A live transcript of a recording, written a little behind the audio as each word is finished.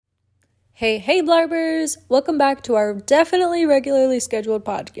Hey, Blarbers! Welcome back to our definitely regularly scheduled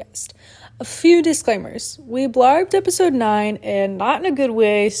podcast. A few disclaimers. We blarbed episode 9, and not in a good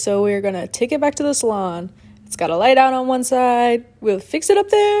way, so we're gonna take it back to the salon. It's got a light out on one side. We'll fix it up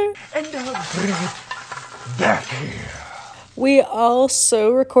there. And now bring it back here. We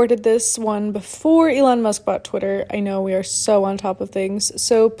also recorded this one before Elon Musk bought Twitter. I know we are so on top of things,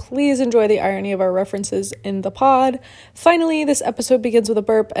 so please enjoy the irony of our references in the pod. Finally, this episode begins with a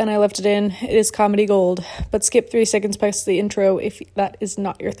burp, and I left it in. It is comedy gold, but skip 3 seconds past the intro if that is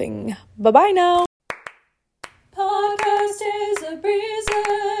not your thing. Bye-bye now! Podcast is a breezy.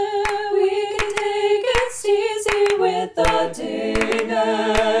 We can take it steezy with the dingers,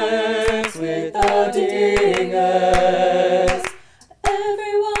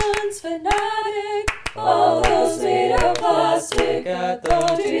 Everyone's fanatic, all those made of plastic at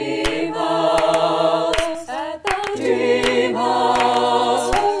the dream house,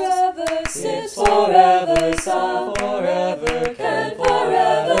 forever sips, forever sound, forever can,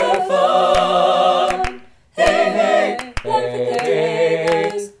 forever fun. Hey, life at the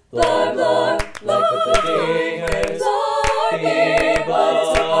dingers, blar, blar, life at the dingers,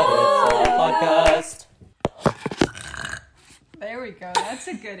 blar, podcast. There we go. That's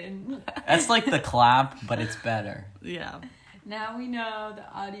a good in. That's like the clap, but it's better. Yeah. Now we know the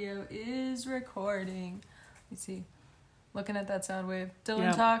audio is recording. Let's see. Looking at that sound wave.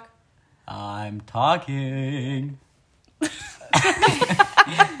 Dylan, talk. I'm talking. Evie,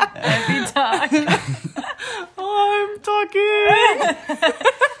 talk. I'm talking.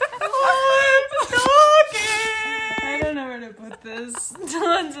 I don't know where to put this.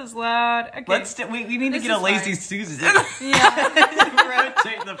 Dylan's is loud. Okay. We need to This get a is lazy fine. Susan. Yeah.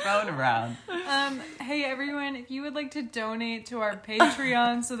 Rotate the phone around. Hey everyone, if you would like to donate to our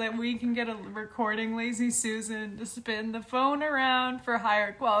Patreon so that we can get a recording Lazy Susan to spin the phone around for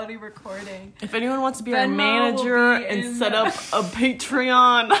higher quality recording. If anyone wants to be our Venmo manager will be and in set up a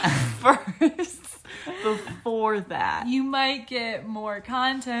Patreon first before that. You might get more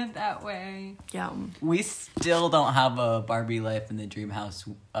content that way. Yeah. We still don't have a Barbie Life in the Dream House,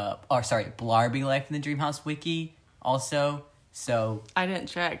 Blarby Life in the Dream House wiki also, so... I didn't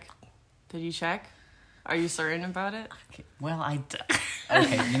check. Did you check? Are you certain about it? Okay,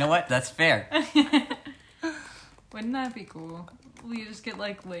 okay, you know what? That's fair. Wouldn't that be cool? You just get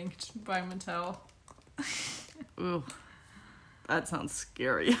linked by Mattel. Ooh. That sounds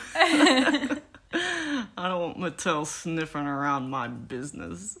scary. I don't want Mattel sniffing around my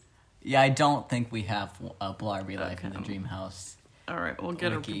business. Yeah, I don't think we have a Blarby Life in the Dream House. Alright, we'll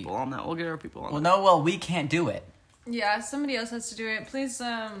get our Wiki. people on that. We can't do it. Yeah, somebody else has to do it. Please,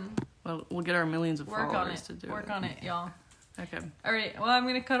 Well, we'll get our millions of work on followers it. to do Work it. on it, y'all. Okay. All right. Well, I'm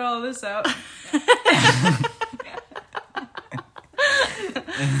gonna cut all this out.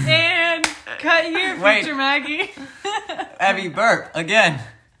 And cut here, Wait. Future Maggie. Abby, burp again.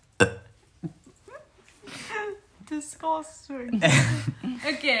 Disgusting.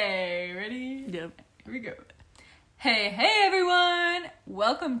 Okay, ready? Yep. Here we go. Hey everyone!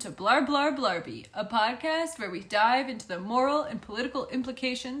 Welcome to Blar Blar Blarby, a podcast where we dive into the moral and political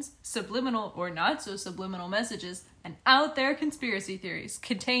implications, subliminal or not so subliminal messages, and out there conspiracy theories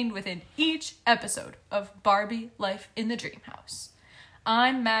contained within each episode of Barbie Life in the Dream House.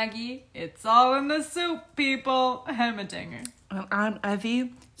 I'm Maggie. It's all in the soup, people. Hemmedinger. And I'm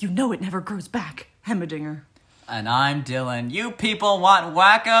Evie. You know it never grows back. Hemmedinger. And I'm Dylan. You people want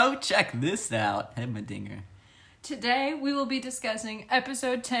wacko? Check this out. Hemmedinger. Today, we will be discussing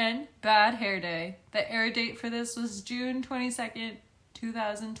episode 10, Bad Hair Day. The air date for this was June 22nd,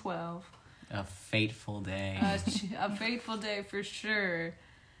 2012. A fateful day. A fateful day for sure.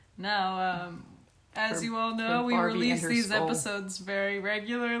 Now, as you all know, for we Barbie release and her these skull. episodes very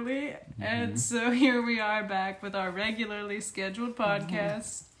regularly. And so here we are back with our regularly scheduled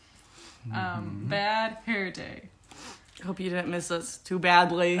podcast, Bad Hair Day. Hope you didn't miss us too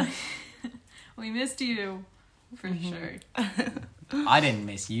badly. We missed you, for sure. I didn't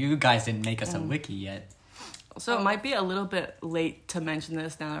miss you. You guys didn't make us a wiki yet. So it might be a little bit late to mention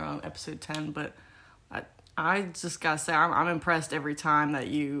this now that we're on episode 10, but I just gotta say I'm impressed every time that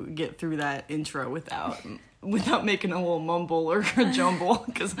you get through that intro without making a little mumble or a jumble,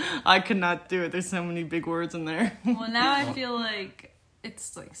 because I could not do it. There's so many big words in there. Well, now I feel like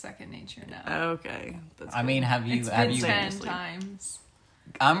it's like second nature now. Okay. That's I mean, have you? It's Have been you? 10 times.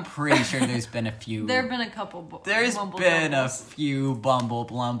 I'm pretty sure there's been a few. There have been a couple. There's mumble been jumbles. a few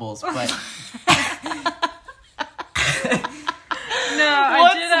blumbles, but No, I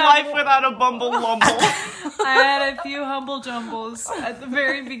What's did have. life without a bumble lumble? I had a few humble jumbles at the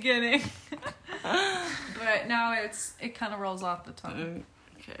very beginning, but now it kind of rolls off the tongue.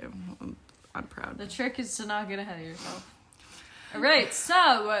 Okay. I'm proud. The trick is to not get ahead of yourself. Alright,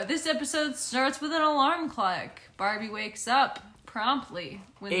 so this episode starts with an alarm clock. Barbie wakes up promptly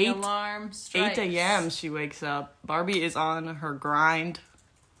when the alarm strikes. 8 a.m. she wakes up. Barbie is on her grind.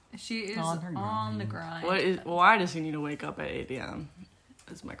 She is On the grind. Why does she need to wake up at 8 a.m.?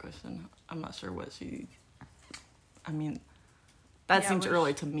 That's my question. I'm not sure what she... I mean, that seems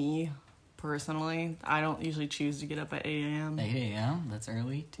early to me, personally. I don't usually choose to get up at 8 a.m. 8 a.m.? That's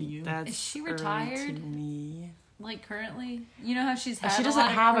early to you? Is she retired? Early to me. Like, currently? You know how she's had She a doesn't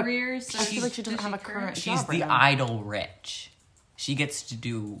lot have of careers? I feel like she doesn't have a current She's job the right now. idle rich. She gets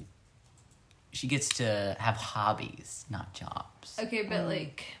to have hobbies, not jobs. Okay, but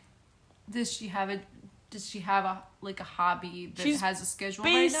like, does she have a hobby that She's has a schedule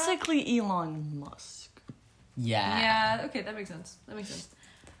Basically Elon Musk. Yeah. right now? Yeah, okay, that makes sense.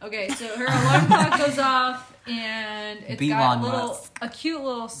 Okay, so her alarm clock goes off, and it's got a cute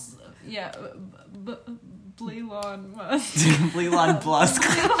little, Blelon Musk. Blelon Blusk.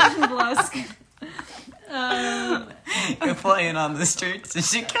 Blelon Blusk. You're playing on the streets of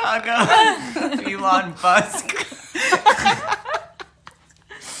Chicago. Elon Musk.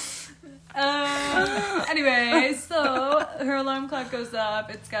 Anyway, so her alarm clock goes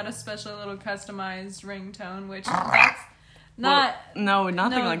up. It's got a special little customized ringtone, which that's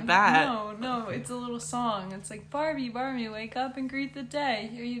nothing like that. No, it's a little song. It's like, Barbie, wake up and greet the day.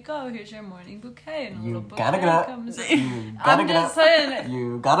 Here you go. Here's your morning bouquet. And a little bouquet comes in. I'm just saying.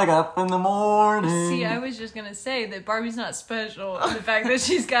 You gotta get up in the morning. See, I was just gonna say that Barbie's not special in the fact that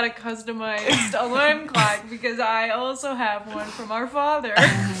she's got a customized alarm clock, because I also have one from our father.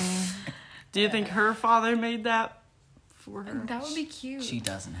 Do you think her father made that for her? That would be cute. She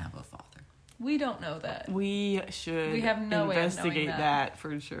doesn't have a father. We don't know that. We should We have no way of knowing investigate that. that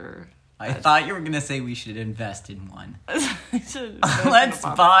for sure. I thought you were gonna say we should invest in one. Let's Let's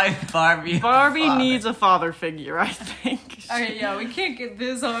buy Barbie. Barbie needs a father figure, I think. Okay, yeah, we can't get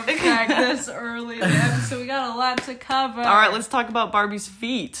this off track this early in the episode. We got a lot to cover. All right, let's talk about Barbie's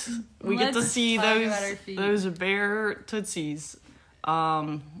feet. We get to Let's see talk about her feet. those bare tootsies.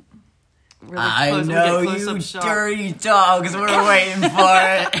 Really I close. We know get you close-up shot. dirty dogs. We're waiting for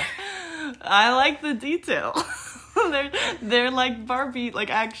it. I like the detail. they're like Barbie, like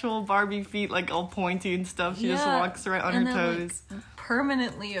actual Barbie feet, like all pointy and stuff. She just walks right on her toes. Like,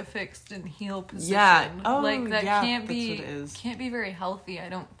 permanently affixed in heel position. Yeah. Oh, like that yeah, can't that's be what it is. can't be very healthy, I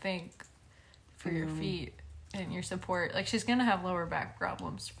don't think, for your feet and your support. Like, she's gonna have lower back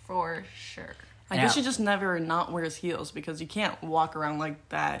problems for sure. I guess she just never not wears heels, because you can't walk around like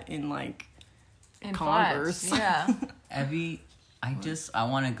that in like In Converse. flats, yeah. Evie, I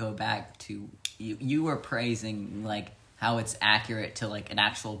want to go back to you. You were praising like how it's accurate to like an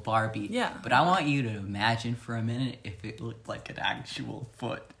actual Barbie. Yeah. But I want you to imagine for a minute if it looked like an actual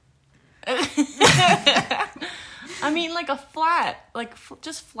foot. I mean, like a flat, like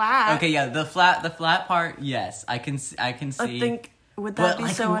just flat. Okay, yeah, the flat part. Yes, I can see. I think would that But be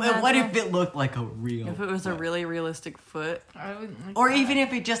like, so unnatural? what if it looked like a real? If it was a foot? really realistic foot? I wouldn't like Or that. even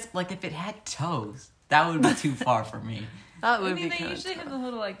if it just like if it had toes, that would be too far for me. That I would mean, be they kind usually of have the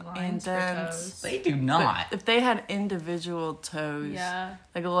little like lines for Indents. toes. They do not. If they had individual toes, Yeah.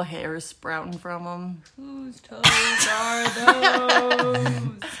 like a little hair sprouting from them. Whose toes are those?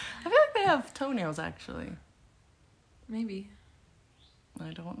 I feel like they have toenails, actually. Maybe.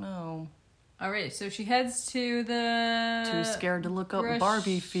 I don't know. All right, so she heads to the. Too scared to look up brush-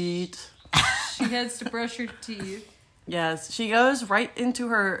 Barbie feet. She heads to brush her teeth. Yes, she goes right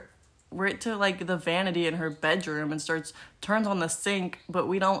to like the vanity in her bedroom and turns on the sink, but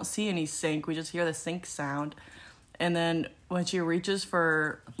we don't see any sink. We just hear the sink sound. And then when she reaches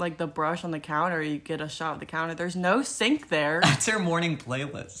for like the brush on the counter, you get a shot of the counter. There's no sink there. That's her morning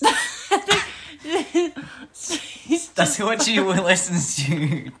playlist. That's what she listens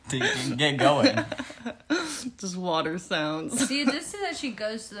to get going. Just water sounds. See, it did say that she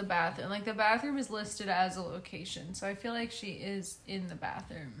goes to the bathroom. Like, the bathroom is listed as a location, so I feel like she is in the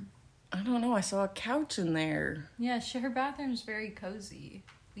bathroom. I don't know. I saw a couch in there. Yeah, her bathroom is very cozy.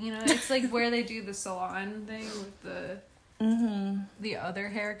 You know, it's like where they do the salon thing with the other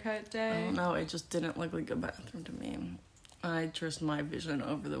haircut I day. don't know. It just didn't look like a bathroom to me. I trust my vision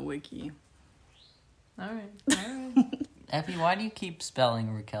over the wiki. All right. Effie, why do you keep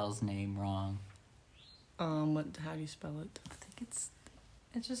spelling Raquel's name wrong? How do you spell it? I think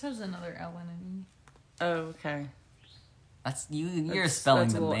it just has another L in it. Oh, okay. That's you. You're spelling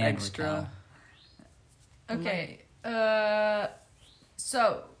that's a the little man extra. Raquel. Okay.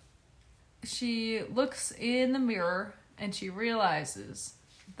 So she looks in the mirror and she realizes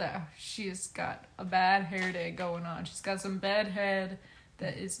that she's got a bad hair day going on. She's got some bad head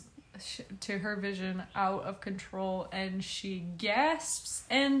that is to her vision out of control, and she gasps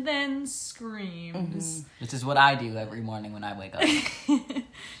and then screams. Which is what I do every morning when I wake up.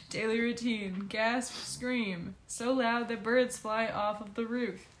 Daily routine: gasp, scream, so loud that birds fly off of the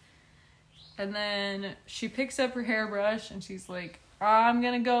roof. And then she picks up her hairbrush and she's like, I'm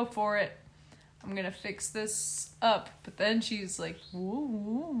gonna go for it. I'm gonna fix this up. But then she's like, woo,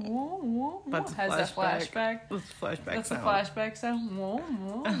 woo, woo, woo. That's a has that flashback. That's a flashback That's sound. a flashback sound. Woo,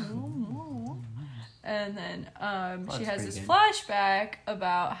 woo, woo, woo. And then she has pretty this good. flashback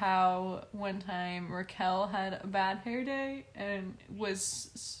about how one time Raquel had a bad hair day and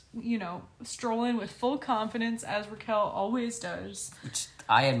was, strolling with full confidence, as Raquel always does. Which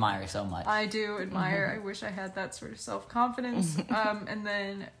I admire so much. I do admire. I wish I had that sort of self-confidence. And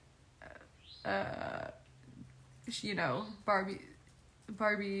then,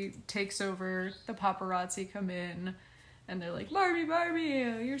 Barbie takes over. The paparazzi come in, and they're like, Barbie,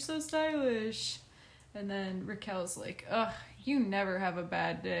 you're so stylish. And then Raquel's like, ugh, you never have a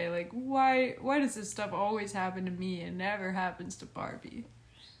bad day. Like, why does this stuff always happen to me and never happens to Barbie?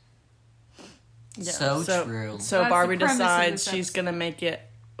 Yeah, So true. So That's Barbie the premise of decides this she's episode. gonna make it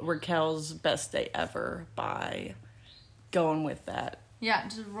Raquel's best day ever by going with that. Yeah,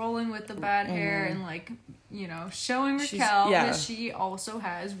 just rolling with the bad hair and, showing She's- Raquel yeah. that she also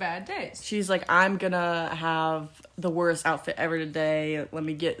has bad days. She's like, I'm gonna have the worst outfit ever today. Let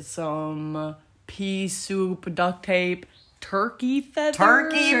me get some pea soup, duct tape, turkey feathers.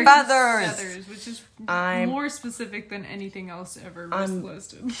 Turkey Turkey feathers! Which is I'm- more specific than anything else ever I'm-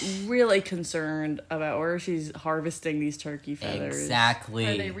 listed. Really concerned about where she's harvesting these turkey feathers. Exactly.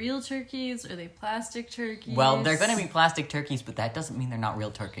 Are they real turkeys? Are they plastic turkeys? Well, they're going to be plastic turkeys, but that doesn't mean they're not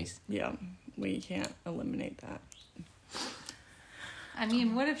real turkeys. Yeah, we can't eliminate that. I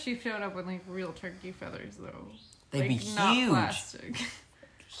mean, what if she showed up with, real turkey feathers, though? They'd be Not huge. plastic.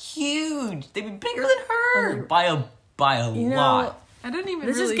 Huge. They'd be bigger than her by a lot. I didn't even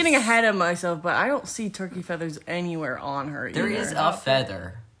This really is getting ahead of myself, but I don't see turkey feathers anywhere on her. There either. is a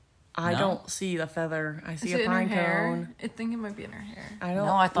feather. I No? don't see the feather. I see Is a it in her pine hair? cone. I think it might be in her hair. I don't.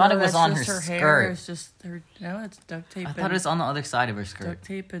 No, I thought it was that's on just her hair. skirt. It's just her. No, it's duct tape. I and, thought it was on the other side of her skirt. duct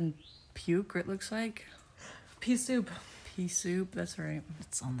tape and puke. It looks like Pea soup. pea soup. That's right.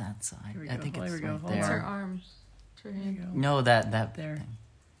 It's on that side. Here we I go. think There it's we go. right Hold It's her there. arm. It's her There you hand. go. No, that There. thing.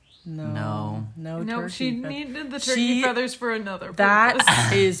 No. No, turkey she feath- needed the turkey She- feathers for another purpose.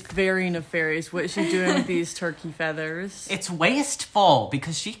 That is very nefarious. What is she doing with these turkey feathers? It's wasteful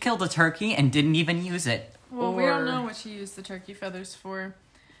because she killed a turkey and didn't even use it. Well, we don't Or- know what she used the turkey feathers for.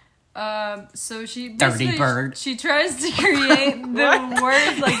 So she Dirty basically- bird. She tries to create the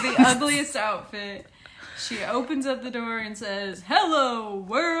worst, the ugliest outfit. She opens up the door and says, "Hello,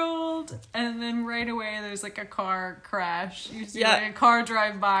 world!" And then right away, there's a car crash. You see a car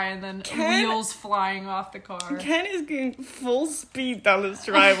drive by, and then Ken- wheels flying off the car. Ken is going full speed down this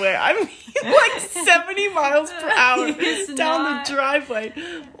driveway. I mean, 70 miles per hour He's down not. the driveway.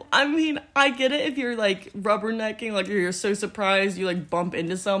 I mean, I get it if you're rubbernecking, you're so surprised you bump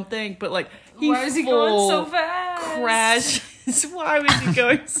into something, but Why is he going so full fast? crashes. Why was he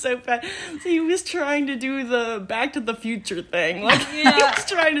going so fast? So he was trying to do the Back to the Future thing. He Yeah. was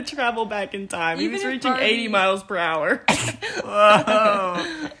trying to travel back in time. Even he was if reaching Barbie- 80 miles per hour.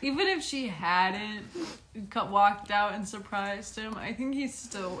 Even if she hadn't walked out and surprised him, I think he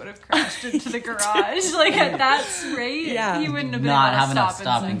still would have crashed into the garage. At that rate, Yeah. he wouldn't have been Not able have to enough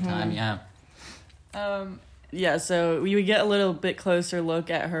stop stopping in time, yeah. time. Yeah, so we would get a little bit closer look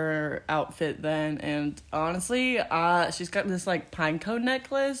at her outfit then, and honestly, she's got this pine cone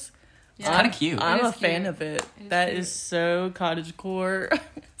necklace. Yeah. It's kind of cute. I'm It a is fan cute. of it. It is That cute. is so cottagecore.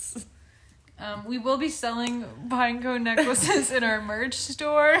 We will be selling pinecone necklaces in our merch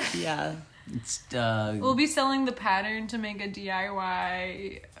store. Yeah. It's We'll be selling the pattern to make a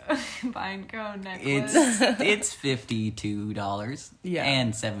DIY pinecone necklace. it's $52 Yeah.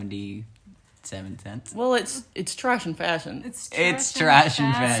 and 77 cents. Well, it's trash and fashion. It's trash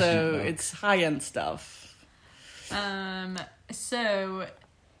and fashion. So folks. it's high-end stuff. So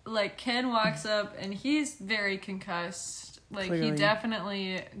Ken walks up and he's very concussed. He Clearly.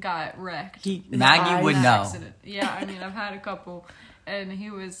 definitely got wrecked. His Maggie eyes- would An know. accident. Yeah, I mean, I've had a couple, and he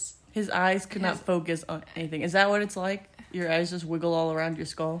was. His eyes could not His- focus on anything. Is that what it's like? Your eyes just wiggle all around your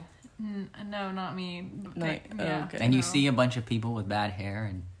skull? No, not me. But Not- okay. And you no. see a bunch of people with bad hair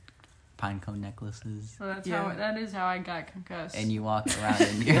and pinecone necklaces. So that's Yeah. that is how I got concussed. And you walk around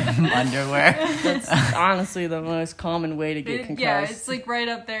in your underwear. That's honestly the most common way to get concussed. Yeah, it's right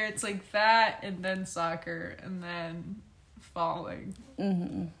up there. It's that, and then soccer, and then falling.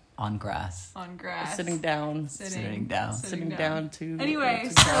 On grass. on grass. Sitting down. Sitting down. Sitting down to... Anyway,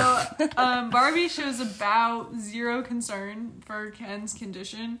 to so Barbie shows about zero concern for Ken's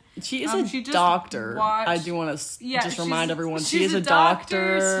condition. She is she a just doctor. watched- I do want to just remind she's- everyone, she's she is a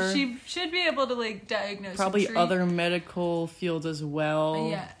doctor. doctor. So she should be able to like diagnose. Probably and treat. other medical fields as well.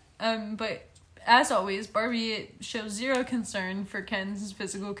 Yeah. But as always, Barbie shows zero concern for Ken's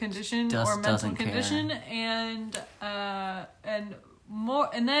physical condition Just or mental doesn't care. condition, and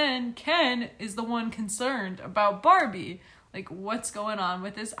then Ken is the one concerned about Barbie. Like, what's going on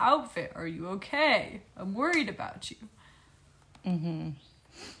with this outfit? Are you okay? I'm worried about you.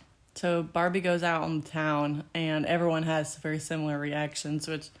 So Barbie goes out in town, and everyone has very similar reactions,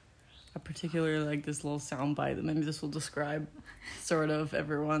 which I particularly like this little soundbite that maybe this will describe sort of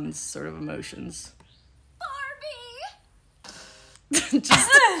everyone's sort of emotions. Barbie!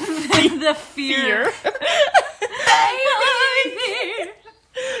 Just The fear.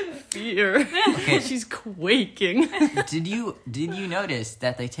 fear. Okay. She's quaking. Did you notice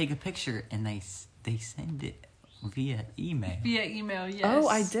that they take a picture and they send it via email? Via email, yes. Oh,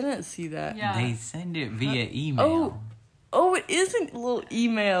 I didn't see that. Yeah. They send it via email. Oh, it isn't a little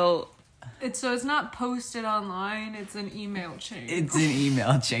email. It's not posted online, it's an email chain. It's an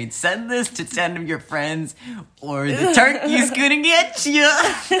email chain. Send this to 10 of your friends, or the turkey's gonna get you.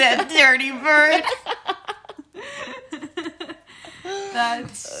 That dirty bird.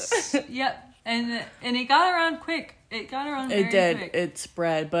 That's yep, and it got around quick. It got around very It did. quick. It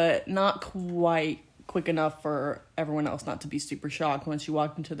spread, but not quite quick enough for everyone else not to be super shocked when she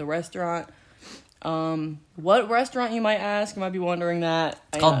walked into the restaurant. What restaurant, you might ask? You might be wondering that.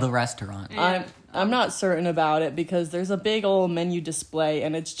 It's called The Restaurant. Yeah. I'm not certain about it because there's a big old menu display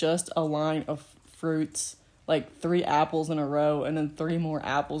and it's just a line of fruits, like 3 apples in a row and then 3 more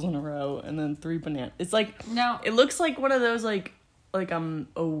apples in a row and then 3 bananas. It's like No. it looks like one of those like a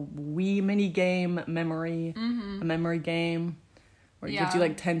Wii mini game a memory game where it gives you Yeah.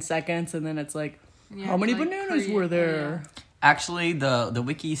 like 10 seconds and then it's like You how have many to, like, bananas create- were there? Actually, the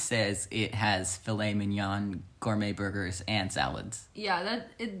wiki says it has filet mignon, gourmet burgers, and salads. Yeah,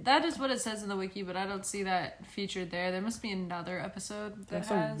 that is what it says in the wiki, but I don't see that featured there. There must be another episode that That's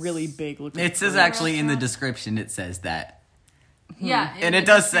has a really big looking. It says fruit. actually in the Restaurant? description it says that. Yeah, And it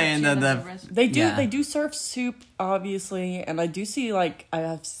does say in description the- of restaurant. They Yeah. do serve soup, obviously, and I do see like I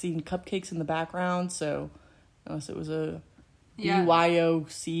have seen cupcakes in the background. So unless it was a Yeah.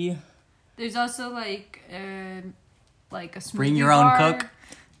 BYOC There's also like a smoothie Bring your own bar. cook.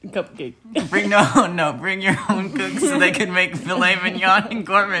 cupcake, Bring your own cook so they can make filet mignon and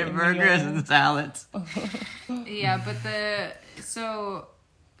gourmet burgers and salads. Yeah, but so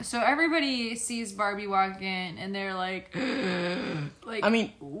everybody sees Barbie walk in and they're like, I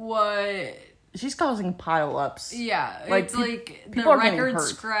mean, what? she's causing pile ups. Yeah, Like, it's like the people are getting record hurt.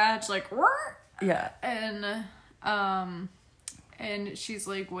 scratch, like, "Rrr," Yeah, and she's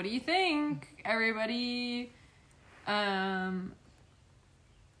like, "What do you think, everybody?"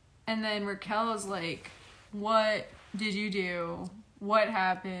 And then Raquel is like, "What did you do? What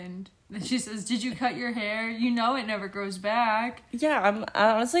happened?" And she says, "Did you cut your hair? You know it never grows back." yeah. I'm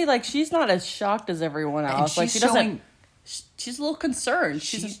honestly like she's not as shocked as everyone And else. Like she's she doesn't. showing She's a little concerned.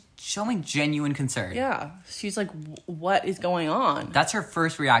 she's showing genuine concern. Yeah, she's like, what is going on? That's her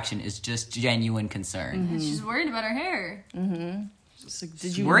first reaction is just genuine concern. And she's worried about her hair. She's like, did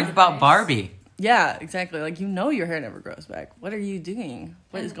She's you worried about Barbie. Yeah, exactly. Like, you know your hair never grows back. What are you doing?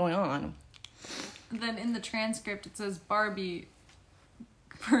 What is going on? And then in the transcript it says Barbie,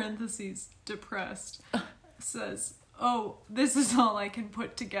 parentheses, depressed, says, "Oh, this is all I can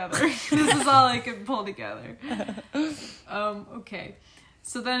put together. This is all I can pull together." Okay.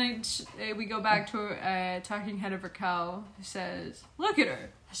 So then we go back to a talking head of Raquel who says, "Look at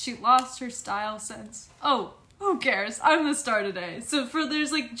her. She lost her style sense. Oh, who cares? I'm the star today." So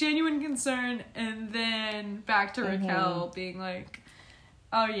there's like genuine concern, and then back to Raquel being like,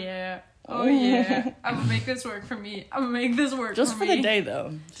 "Oh yeah, I'm gonna make this work for me. I'm gonna make this work Just for for me." the day,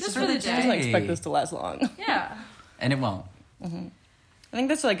 though. Just for the She doesn't day. expect this to last long. Yeah. And it won't. I think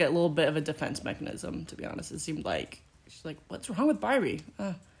that's like a little bit of a defense mechanism, to be honest. It seemed like she's like, "What's wrong with Barbie?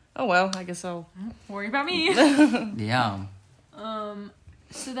 Oh well, I guess I'll." Worry about me. Yeah.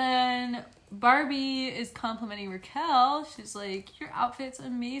 So then Barbie is complimenting Raquel. She's like, "Your outfit's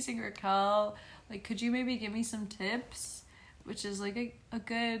amazing, Raquel. Like, could you maybe give me some tips?" Which is like a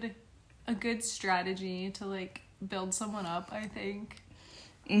good strategy to like build someone up, I think.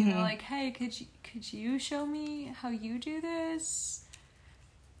 You know, like, "Hey, could you show me how you do this?"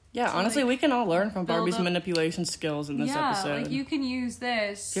 Yeah, So, honestly, like, we can all learn from build Barbie's up- manipulation skills in this yeah, episode. like you can use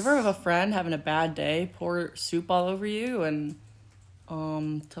this. If you ever have a friend having a bad day, pour soup all over you, and Tell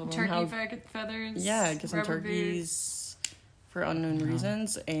them Turkey how feathers. get some rubber turkeys for unknown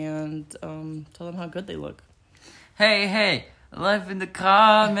reasons, and tell them how good they look. Hey, life in the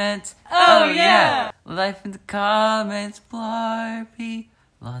comments. Oh, yeah. Life in the comments, Blarby.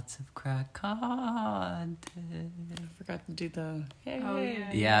 Lots of crack content. I forgot to do the hey. Oh, hey.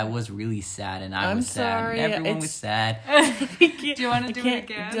 yeah. Yeah, it was really sad, and I'm was sad. sorry, And everyone it's- was sad. Do you want to do it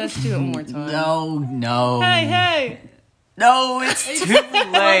again? Let's do it one more time. No. Hey. No, it's too Well,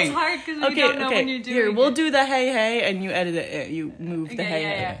 it's late. hard because we Okay, don't know when you're okay. doing Here, we'll it. do the hey, and you edit it. You move the Okay, hey.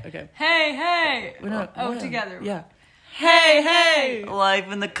 yeah. Okay. Hey. We're not- Oh, yeah. together. Yeah. Hey. Life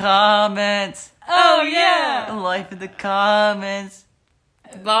in the comments. Oh, yeah. Life in the comments.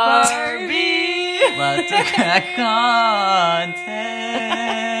 Barbie. Lots of crack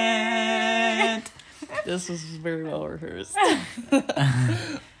content. This was very well rehearsed.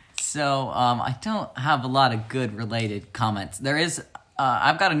 So, I don't have a lot of good related comments. There is,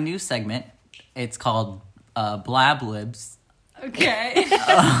 I've got a new segment. It's called Blablibs. Okay.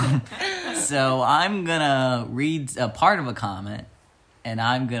 So I'm gonna read a part of a comment, and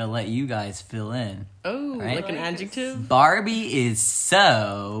I'm gonna let you guys fill in. Oh, Right? like an adjective? Barbie is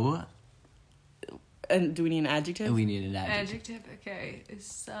so. And do we need an adjective? We need an adjective. Adjective. Okay.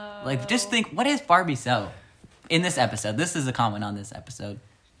 So. Like, just think, what is Barbie so? In this episode, this is a comment on this episode.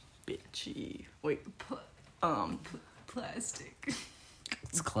 Bitchy. Wait. Plastic.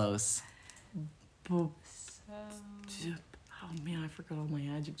 It's close. Oh man, I forgot all my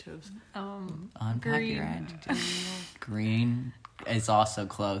adjectives. Unpack Green. your adjective. Green is also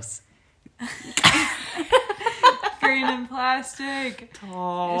close. Green and plastic.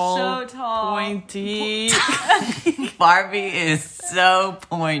 Tall. So tall. Pointy. Barbie is so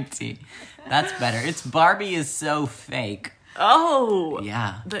pointy. That's better. It's Barbie is so fake. Oh.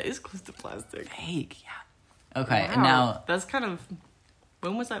 Yeah. That is close to plastic. Fake, yeah. Okay, Wow. and now, That's kind of...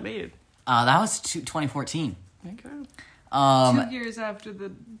 When was that made? that was 2014. Okay. 2 years after the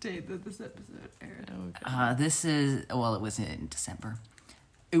date that this episode aired. Okay. This is, well, it was in December.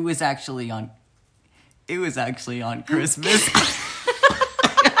 It was actually on Christmas.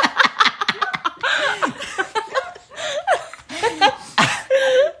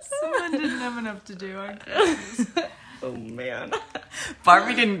 Someone didn't have enough to do on Christmas. Oh man.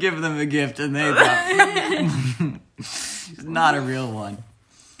 Barbie didn't give them a gift, and they thought it's not a real one.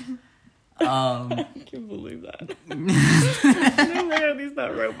 I can't believe that. No man, these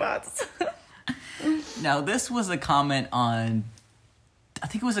not robots. Now, this was a comment on, I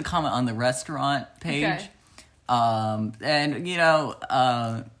think it was a comment on the restaurant page. Okay. And, you know,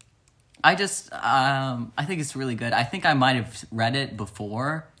 I just, I think it's really good. I think I might have read it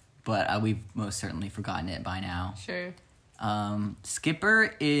before, but we've most certainly forgotten it by now. Sure.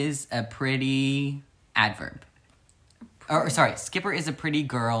 Skipper is a pretty adverb. Or, sorry, Skipper is a pretty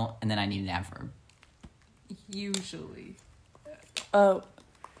girl, and then I need an adverb. Usually. Oh.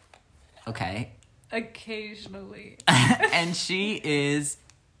 Okay. Occasionally. And she is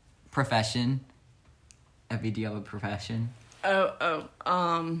profession. Evie, do you have a profession?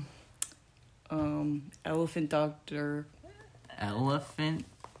 Elephant doctor. Elephant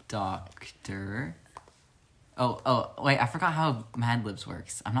doctor. Oh, wait, I forgot how Mad Libs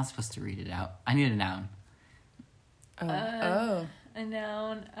works. I'm not supposed to read it out. I need a noun. Oh. A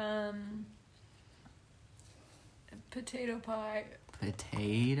noun. Potato pie.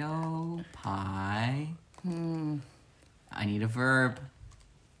 Potato pie. Hmm. I need a verb.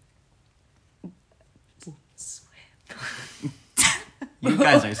 You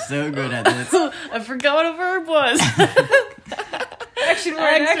guys are so good at this. I forgot what a verb was. Action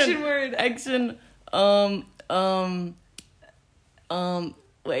word. Action.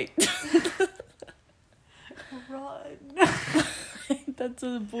 Wait. Run. That's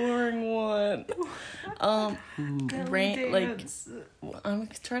a boring one. Rain, like, Dance. I'm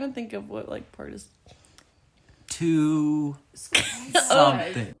trying to think of what, like, part is. To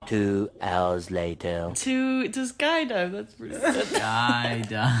something. 2 hours later. To skydive, that's pretty good.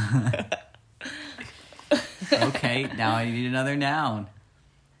 Okay, now I need another noun.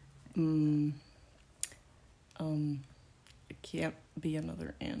 It can't be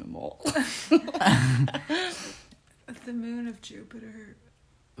another animal. The moon of Jupiter.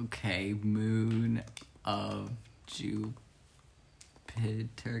 Okay, moon of Jupiter.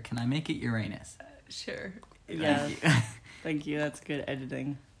 Can I make it Uranus? Sure. Yeah, Thank you. thank you, that's good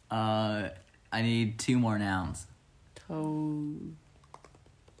editing. I need 2 more nouns.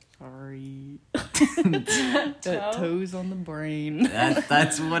 Sorry. That toes on the brain.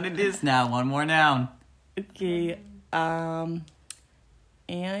 That's what it is now. 1 more noun. Okay, and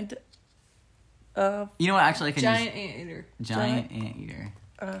You know what? Actually, I can Giant anteater. Giant anteater.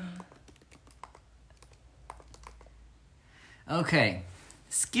 Okay.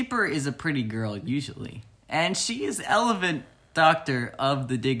 Skipper is a pretty girl, usually. And she is Elephant Doctor of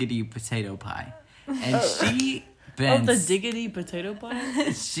the Diggity Potato Pie. And she been... the Diggity Potato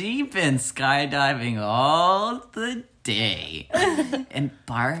Pie? She been skydiving all the day. And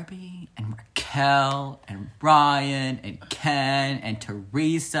Barbie and Raquel and Ryan and Ken and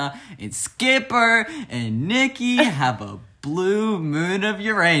Teresa and Skipper and Nikki have a blue moon of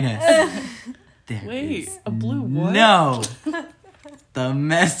Uranus. There Wait, is a blue what? No. The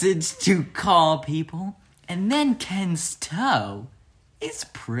message to call people. And then Ken's toe is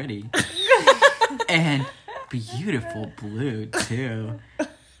pretty. And beautiful blue, too.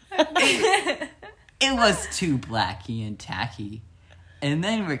 It was too blacky and tacky. And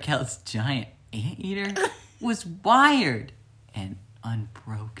then Raquel's giant anteater was wired and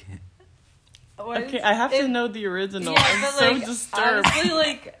unbroken. Okay, I have to know the original. Yeah, I'm but so like, disturbed.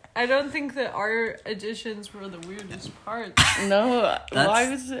 honestly, I don't think that our additions were the weirdest parts. No, why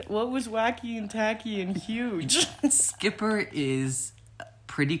was it? What was wacky and tacky and huge? Skipper is a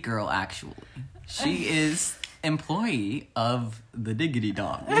pretty girl, actually. She is employee of the Diggity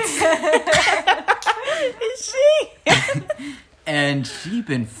Dog. Is she? And she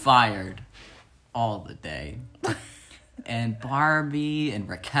been fired all the day. And Barbie and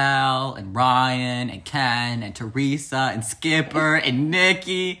Raquel and Ryan and Ken and Teresa and Skipper and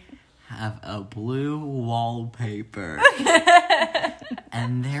Nikki have a blue wallpaper.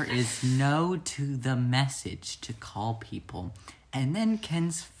 And there is no to the message to call people. And then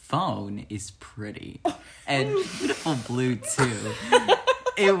Ken's phone is pretty. And beautiful blue too.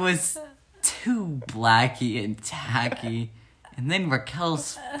 It was too blacky and tacky. And then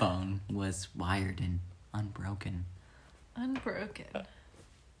Raquel's phone was wired and unbroken. Unbroken. I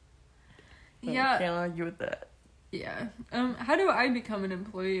Yeah, can't argue with that. yeah. How do I become an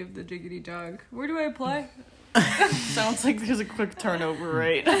employee of the Diggity Dog? Where do I apply? Sounds like there's a quick turnover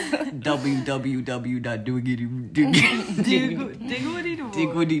rate. Diggity dog. Diggity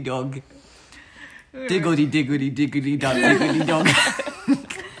diggity dog. Diggity dog.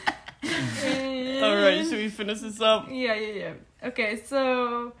 Alright, should we finish this up? Yeah. Okay,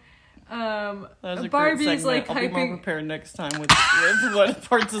 so That was a great Barbie's segment. like I'll be more hyping. prepared next time with what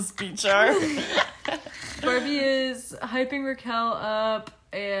parts of speech are. Barbie is hyping Raquel up,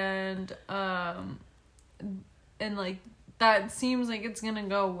 and like that seems like it's gonna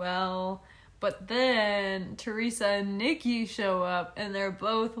go well. But then Teresa and Nikki show up, and they're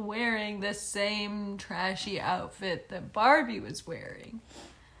both wearing the same trashy outfit that Barbie was wearing.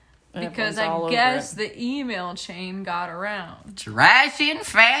 Because I guess the email chain got around. Trash in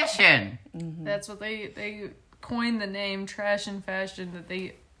fashion. That's what they coined the name trash in fashion that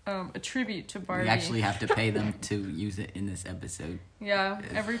they attribute to Barbie. We actually have to pay them to use it in this episode. Yeah,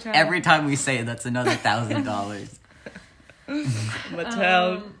 every time. Every time we say it, that's another $1,000.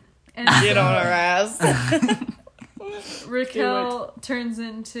 Mattel, and get on our ass. Raquel turns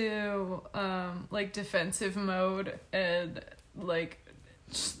into like defensive mode and like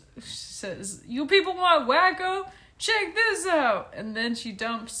says, "You people want wacko? Check this out!" And then she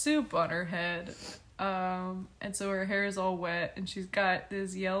dumps soup on her head, and so her hair is all wet, and she's got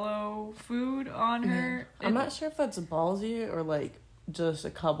this yellow food on her. I'm not sure if that's ballsy or like just a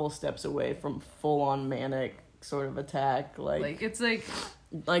couple steps away from full on manic sort of attack. Like it's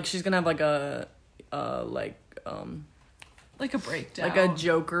like she's gonna have like a a breakdown, like a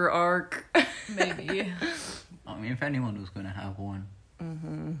Joker arc. maybe. I mean, if anyone was going to have one.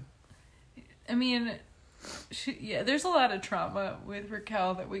 I mean, there's a lot of trauma with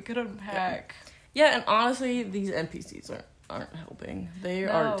Raquel that we could unpack. Yeah, and honestly, these NPCs aren't helping. They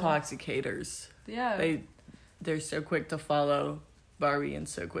are No. toxicators. Yeah. They're so quick to follow Barbie and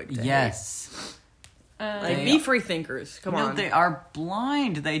so quick to hate. Yes. Like, They be are- free thinkers. Come No, on. they are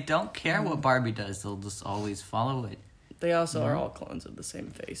blind. They don't care what Barbie does. They'll just always follow it. They also are all clones of the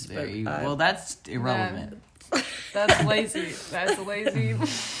same face. There But you, well, that's irrelevant. That's lazy. That's lazy.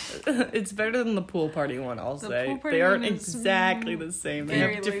 it's better than the pool party one, I'll say. pool party They aren't one is exactly the same. They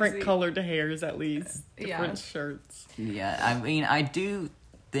very have different lazy. colored hairs, at least. Yeah. Different shirts. Yeah, I mean, I do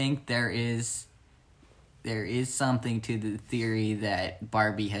think there is something to the theory that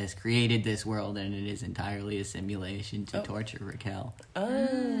Barbie has created this world and it is entirely a simulation to torture Raquel.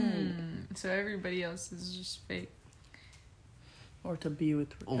 So everybody else is just fake. Or to be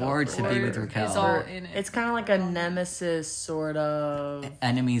with Raquel. Or to be with Or Raquel. is all in it. It's kind of like a nemesis, sort of.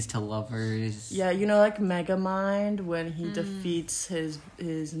 Enemies to lovers. Yeah, you know, like Megamind, when he defeats his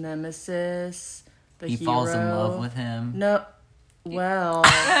nemesis, the He hero. falls in love with him. No, Well,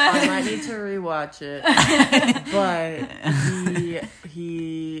 I might need to rewatch it, but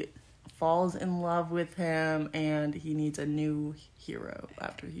he falls in love with him, and he needs a new hero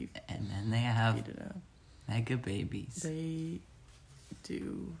after he. And then they have You know, mega babies they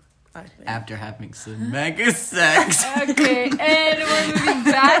do. I think. after having some mega sex. Okay, and we're moving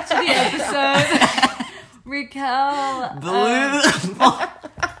back to the episode.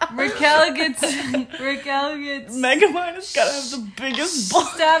 Raquel gets Megamind has gotta have the biggest ball.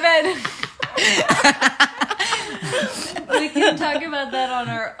 Stop it. We can talk about that on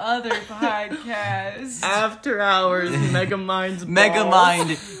our other podcast. After hours, Megamind's balls.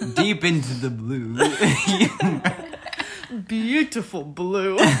 Megamind deep into the blue. Beautiful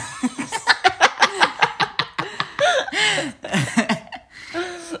blue.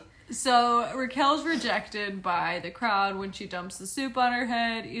 So Raquel's rejected by the crowd when she dumps the soup on her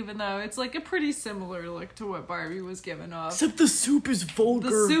head, even though it's like a pretty similar look to what Barbie was given off. Except the soup is vulgar.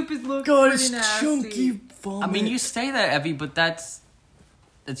 The soup is looking God, pretty it's nasty. chunky vomit. I mean, you say that, Evie, but that's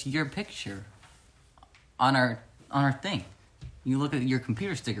your picture on our thing. You look at your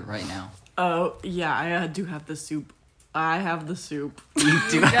computer sticker right now. Oh, yeah, I do have the soup. I have the soup. You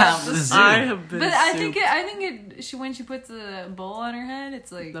do got have the the soup. soup. I have been But soup. I think when she puts the bowl on her head, it's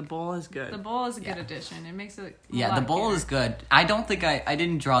like The bowl is good. the bowl is a good addition. It makes it Yeah, the bowl is good. I don't think I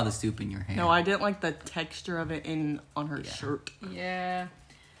didn't draw the soup in your hair. No, I didn't like the texture of it on her shirt. Yeah.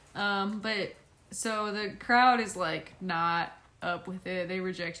 But so the crowd is like not up with it. They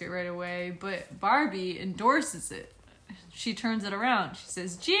reject it right away. But Barbie endorses it. She turns it around. She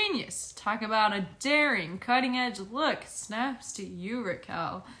says, "Genius. Talk about a daring, cutting-edge look. Snaps to you,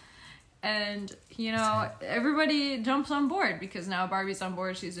 Raquel." And, you know, everybody jumps on board because now Barbie's on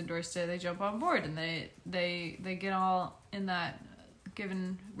board. She's endorsed it. They jump on board and they get all in that,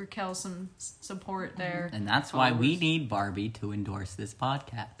 giving Raquel some support there. And that's why we need Barbie to endorse this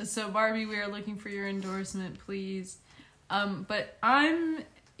podcast. So Barbie, we are looking for your endorsement, please. But I'm,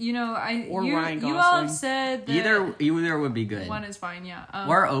 you know, Or Ryan you all Gosling. have said that Either would be good. one is fine, yeah.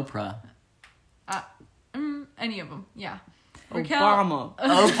 Or Oprah. Any of them, yeah. Obama.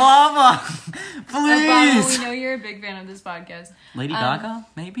 Obama! Obama, Please! we know you're a big fan of this podcast. Lady Gaga,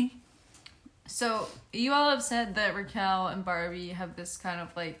 maybe? So you all have said that Raquel and Barbie have this kind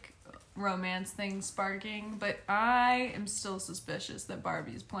of like romance thing sparking, but I am still suspicious that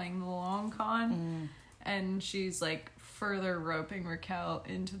Barbie's playing the long con, and she's like further roping Raquel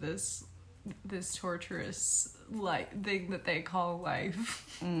into this torturous thing that they call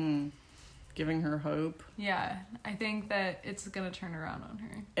life. Giving her hope. Yeah, I think that it's gonna turn around on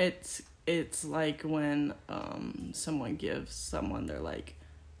her. It's like when someone gives someone their like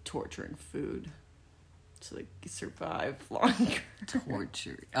torturing food so they survive longer.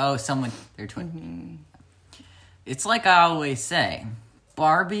 Torture. Oh, they're It's like I always say,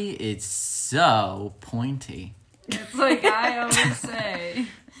 Barbie is so pointy. It's like I always say.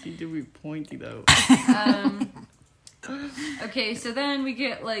 She do be pointy though. Okay, so then we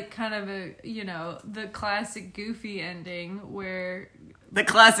get like kind of a, you know, the classic Goofy ending where The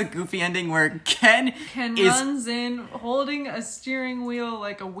classic Goofy ending where Ken runs in holding a steering wheel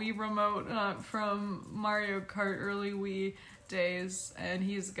like a Wii remote from Mario Kart early Wii days, and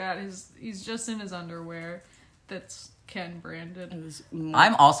he's just in his underwear that's Ken branded.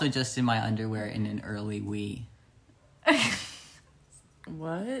 I'm also just in my underwear in an early Wii.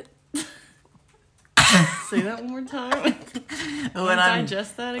 What? Say that one more time.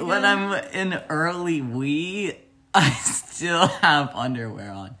 Digest that again. When I'm in early Wii, I still have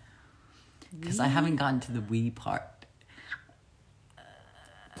underwear on. Because I haven't gotten to the Wii part.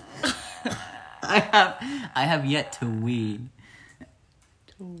 I have yet to Wii.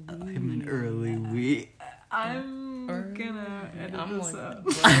 I'm an early Wii. I'm gonna edit this up.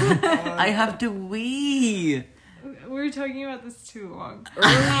 I have to Wii. We're talking about this too long.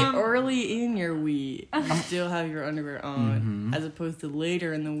 Early in your Wii, you still have your underwear on, as opposed to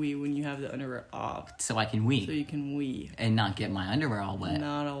later in the Wii when you have the underwear off, So I can Wii. so you can Wii. And not get my underwear all wet.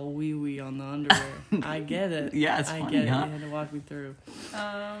 Not all wee on the underwear. I get it. Yeah, it's I funny, get it. huh? You had to walk me through.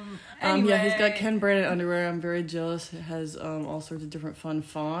 Anyway. Yeah, he's got Ken branded underwear. I'm very jealous. It has all sorts of different fun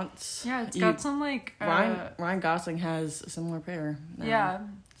fonts. Yeah, it's got some like Ryan Gosling has a similar pair. now. yeah.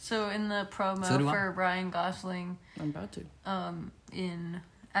 So in the promo So do I. for Ryan Gosling, I'm about to.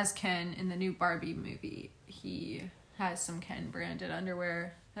 as Ken in the new Barbie movie, he has some Ken branded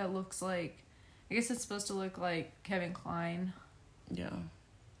underwear that looks like, I guess it's supposed to look like Kevin Klein. Yeah.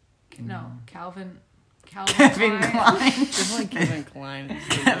 No, Calvin Kevin Klein. Klein. Definitely Kevin Klein.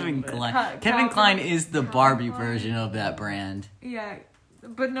 Kevin Klein. Kevin Klein is the Barbie version of that brand. Yeah,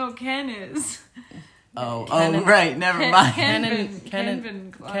 but no, Ken is. Oh, Ken- right. Never mind. Ken Ken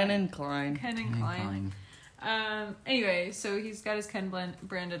and Klein. Ken and Klein. Anyway, so he's got his Ken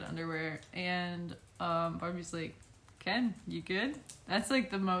branded underwear, and Barbie's like, Ken, you good? That's like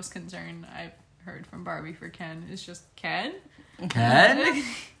the most concern I've heard from Barbie for Ken. Is just Ken? Ken?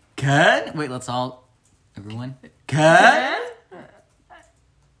 Ken? Wait, everyone. Ken?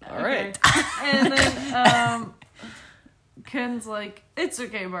 All right. And then Ken's like, it's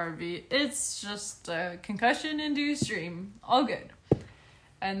okay, Barbie. It's just a concussion-induced dream. All good.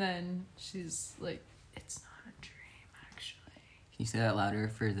 And then she's like, it's not a dream, actually. Can you say that louder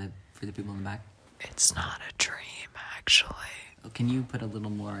for the people in the back? It's not a dream, actually. Can you put a little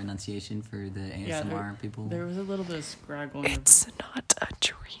more enunciation for the ASMR people? There was a little bit of scraggle. It's not a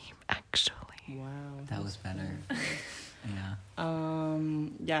dream, actually. Wow. That was better. Yeah.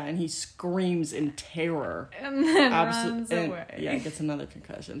 Yeah, and he screams in terror. And then runs and, away. Yeah, gets another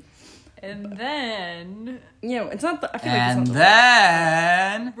concussion. And then It's not the. I feel And like it's not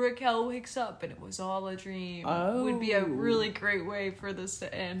then Raquel wakes up and it was all a dream. Oh. Would be a really great way for this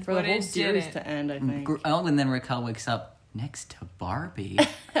to end. for but the whole it series didn't. to end. I think. and then Raquel wakes up next to Barbie.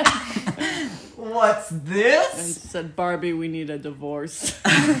 What's And this? said, Barbie, we need a divorce.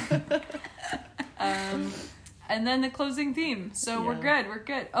 And then the closing theme. So we're good.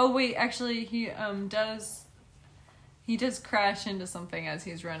 Oh wait, actually he does crash into something as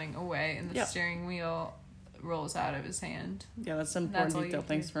he's running away, and the steering wheel rolls out of his hand. Yeah, that's an That's important all you detail.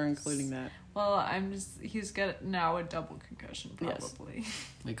 Thanks hear. for including that. Well, he's got now a double concussion probably.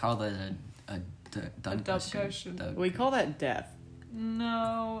 We call that a concussion. We call that death.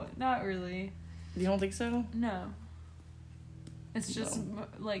 No, not really. You don't think so? No. It's just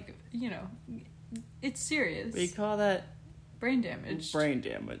like, it's serious. We call that Brain damage. brain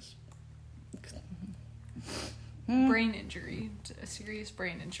damage. Brain injury. A serious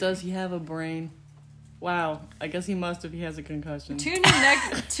brain injury. Does he have a brain? Wow, I guess he must if he has a concussion. Tune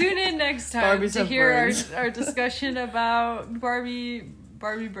in next time Barbies to have hear brains. our discussion about Barbie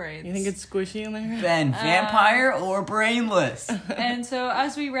brains. You think it's squishy in there? Ben, vampire or brainless? And so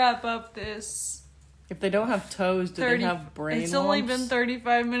as we wrap up this If they don't have toes, do they have brain It's only lumps? been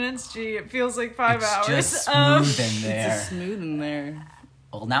 35 minutes, gee. It feels like 5 It's hours. just smooth in It's there. just smooth in there.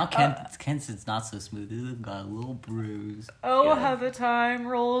 Well, now Kent's it's not so smooth. He's got a little bruise. How the time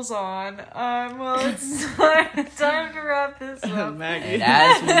rolls on. Well, it's time to wrap this up. Maggie. And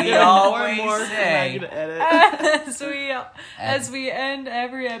as we more always and more for Maggie say, to edit. as we end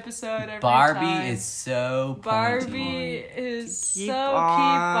every episode, every Barbie time, is so Barbie is Keep so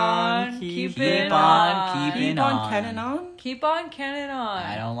on keeping on, Keep on cannon on. Keep on cannon on.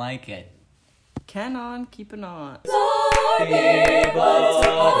 I don't like it. Can on, keeping on.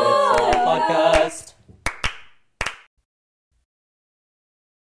 Podcast.